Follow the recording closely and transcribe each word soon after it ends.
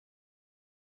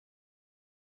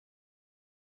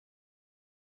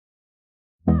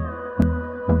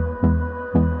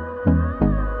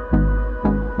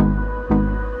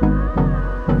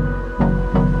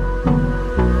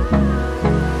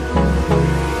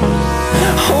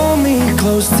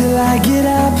I get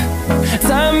up.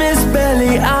 Time is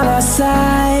barely on our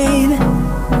side.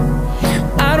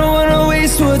 I don't wanna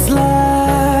waste what's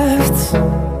left.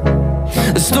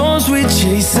 The storms we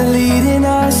chase are leading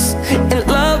us, and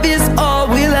love is all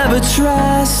we'll ever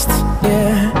trust.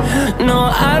 Yeah, no,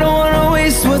 I don't wanna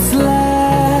waste what's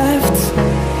left.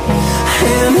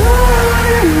 And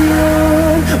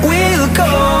on we'll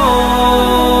go,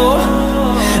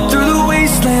 through the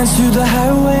wastelands, through the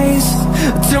highways,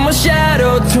 till my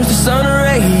shadow turns to sun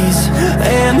rays.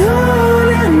 And on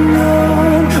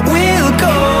we'll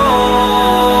go,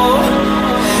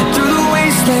 through the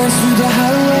wastelands, through the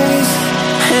highways,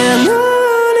 and on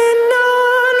we'll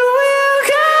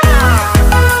go.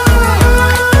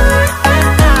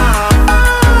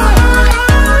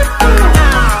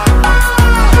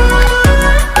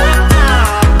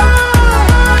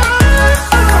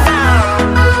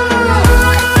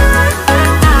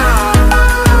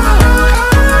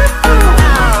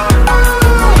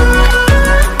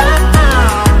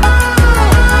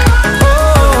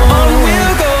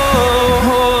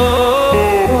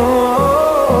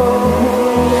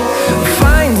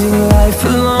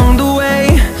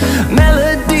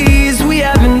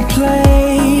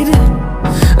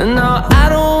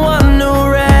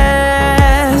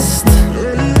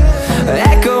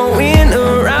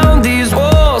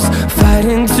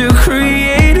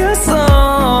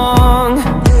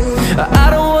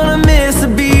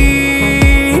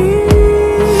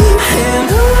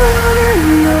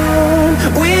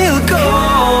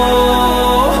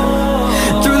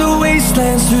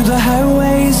 Through the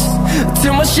highways,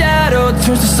 till my shadow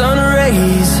turns to sun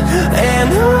rays. And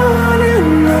on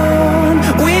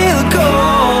we'll go,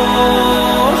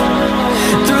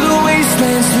 through the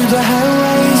wastelands, through the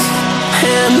highways,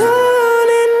 and on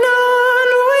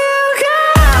we'll go.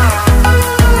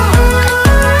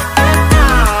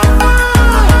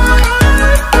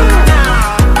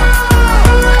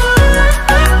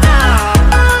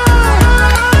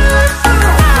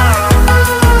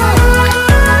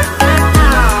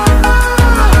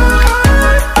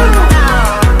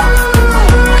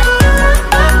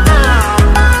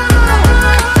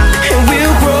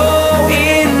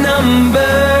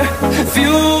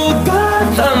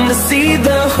 See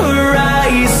the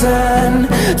horizon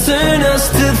turn us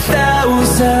to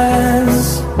thousands,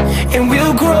 and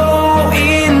we'll grow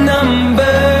in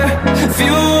number,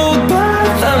 fueled by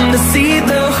them. To see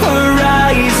the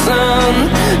horizon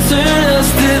turn us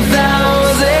to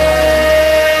thousands,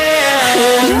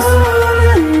 and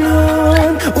on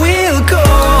we'll go,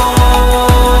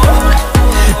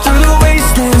 through the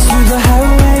wastelands, through the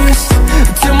highways,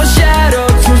 till my shadow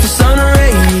turns to sun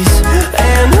rays.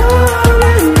 And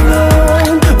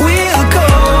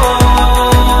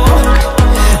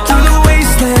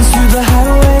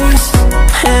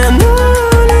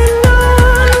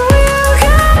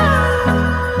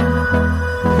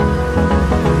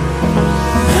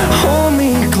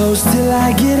till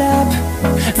I get up,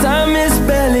 time is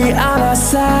barely on our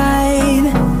side.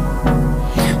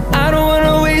 I don't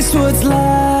wanna waste what's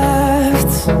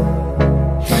left.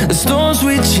 The storms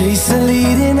we chase are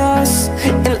leading us,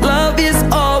 and love is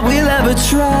all we'll ever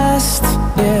trust.